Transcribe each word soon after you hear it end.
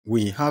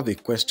We have a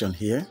question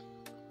here.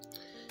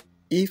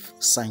 If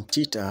sine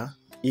theta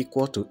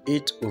equal to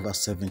 8 over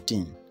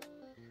 17,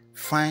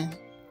 find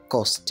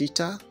cos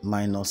theta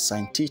minus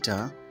sine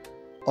theta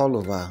all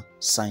over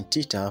sine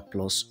theta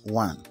plus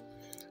 1.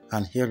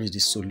 And here is the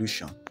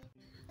solution.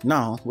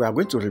 Now we are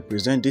going to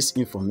represent this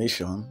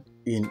information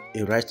in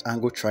a right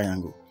angle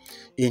triangle.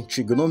 In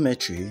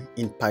trigonometry,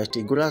 in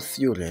Pythagoras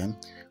theorem,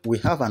 we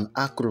have an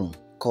acronym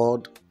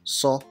called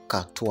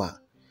SOHCAHTOA,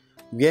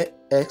 where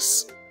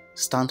X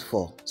stands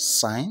for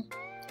sine,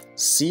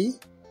 C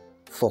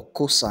for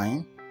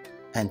cosine,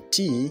 and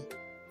T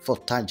for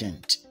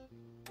tangent.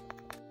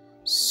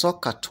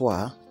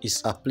 SOHCAHTOA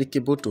is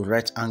applicable to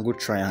right angle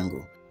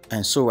triangle,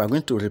 and so we are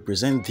going to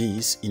represent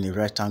this in a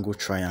right angle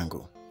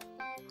triangle.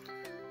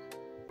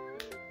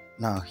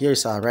 Now here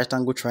is our right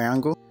angle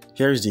triangle.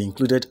 Here is the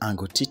included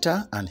angle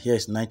theta, and here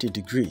is 90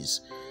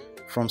 degrees.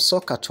 From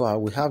SOHCAHTOA,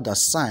 we have that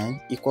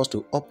sine equals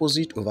to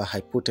opposite over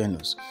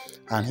hypotenuse.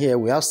 And here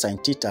we have sine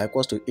theta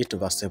equals to 8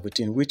 over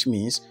 17, which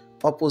means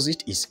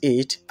opposite is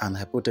 8 and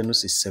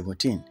hypotenuse is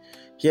 17.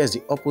 Here is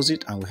the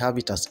opposite and we have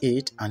it as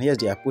 8, and here is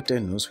the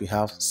hypotenuse, we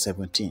have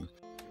 17.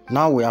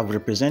 Now we have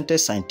represented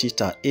sine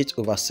theta 8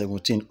 over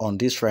 17 on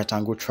this right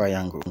angle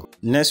triangle.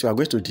 Next, we are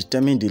going to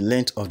determine the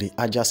length of the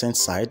adjacent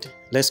side.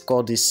 Let's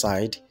call this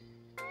side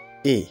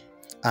A.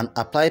 And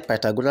apply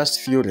Pythagoras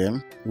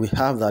theorem, we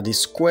have that the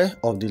square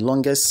of the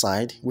longest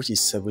side, which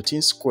is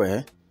 17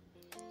 square,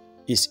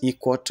 is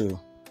equal to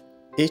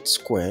 8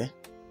 square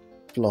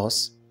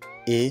plus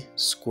A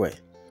square.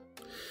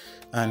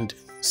 And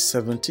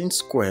 17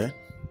 square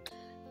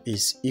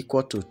is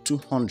equal to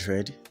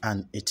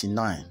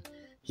 289.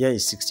 Here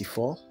is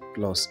 64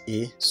 plus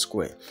A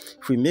square.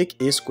 If we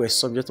make A square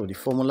subject of the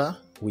formula,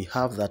 we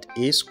have that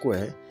A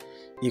square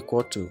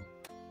equal to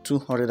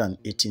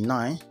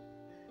 289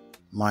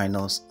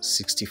 minus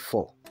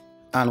 64.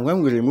 And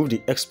when we remove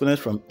the exponent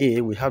from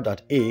A, we have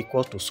that A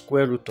equals to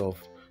square root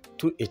of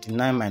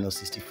 289 minus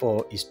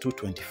 64 is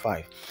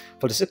 225.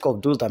 For the sake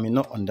of those that may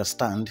not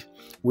understand,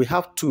 we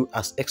have 2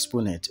 as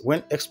exponent.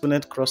 When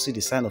exponent crosses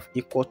the sign of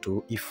equal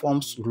to, it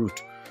forms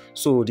root.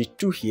 So the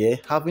 2 here,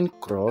 having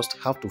crossed,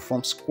 have to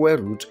form square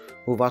root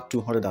over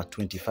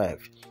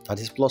 225. That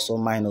is plus or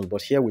minus,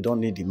 but here we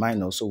don't need the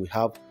minus, so we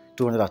have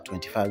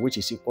 225, which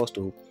is equals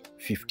to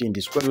 15.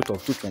 The square root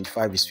of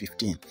 225 is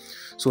 15.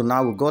 So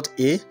now we got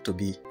A to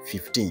be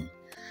 15.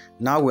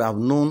 Now we have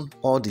known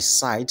all the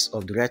sides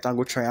of the right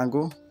angle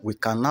triangle. We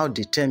can now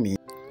determine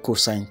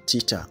cosine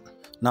theta.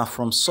 Now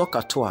from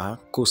SOHCAHTOA,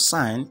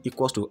 cosine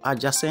equals to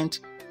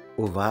adjacent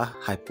over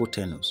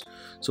hypotenuse.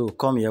 So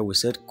come here, we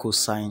said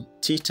cosine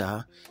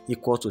theta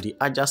equal to the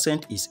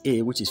adjacent is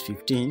A, which is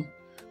 15,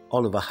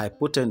 all over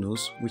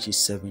hypotenuse, which is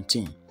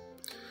 17.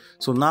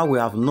 So now we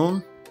have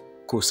known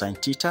cosine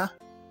theta.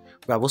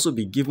 We have also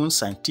been given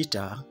sine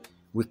theta.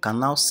 We can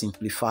now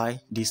simplify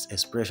this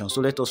expression. So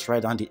let us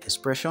write down the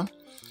expression.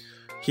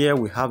 Here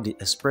we have the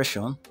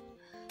expression.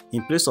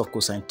 In place of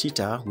cosine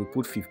theta, we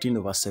put 15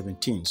 over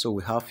 17. So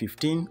we have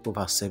 15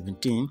 over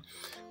 17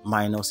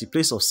 minus, in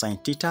place of sine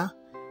theta,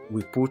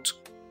 we put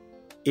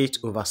 8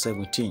 over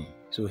 17.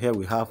 So here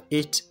we have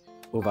 8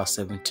 over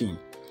 17.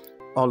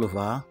 All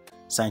over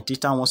sine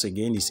theta once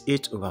again is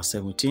 8 over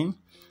 17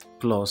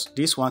 plus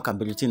this one can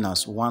be written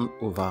as 1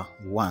 over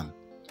 1.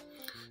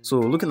 So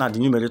looking at the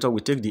numerator,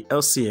 we take the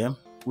LCM,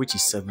 which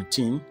is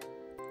 17.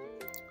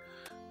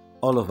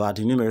 All over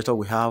the numerator,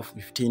 we have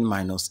 15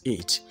 minus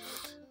 8.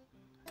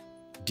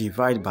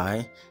 Divide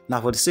by,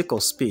 now for the sake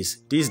of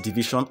space, this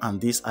division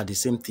and this are the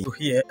same thing. So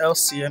here,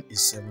 LCM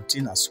is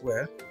 17 as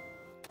well.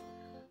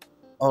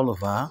 All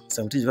over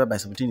 17 divided by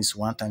 17 is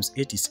 1 times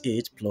 8 is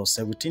 8 plus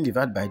 17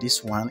 divided by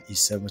this one is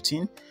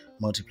 17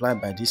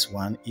 multiplied by this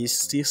one is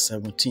still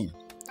 17.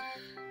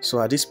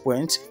 So at this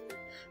point,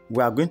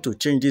 we are going to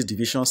change this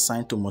division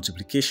sign to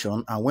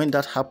multiplication, and when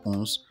that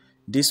happens,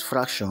 this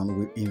fraction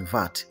will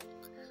invert.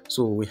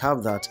 So we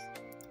have that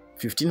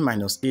 15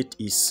 minus 8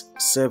 is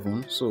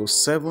 7, so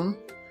 7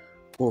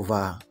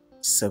 over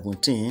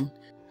 17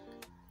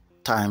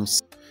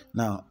 times,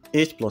 now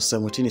 8 plus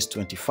 17 is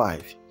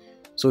 25.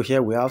 So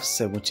here we have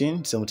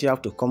 17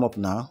 have to come up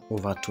now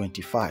over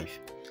 25.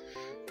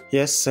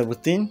 Here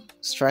 17,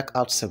 strike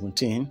out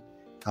 17,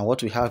 and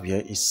what we have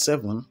here is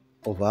 7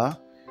 over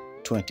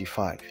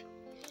 25.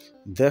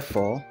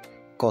 Therefore,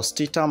 cos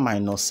theta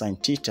minus sine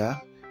theta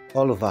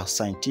all over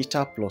sine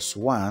theta plus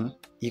 1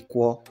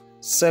 equal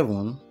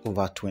 7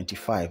 over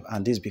 25,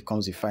 and this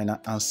becomes the final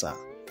answer.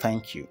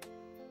 Thank you.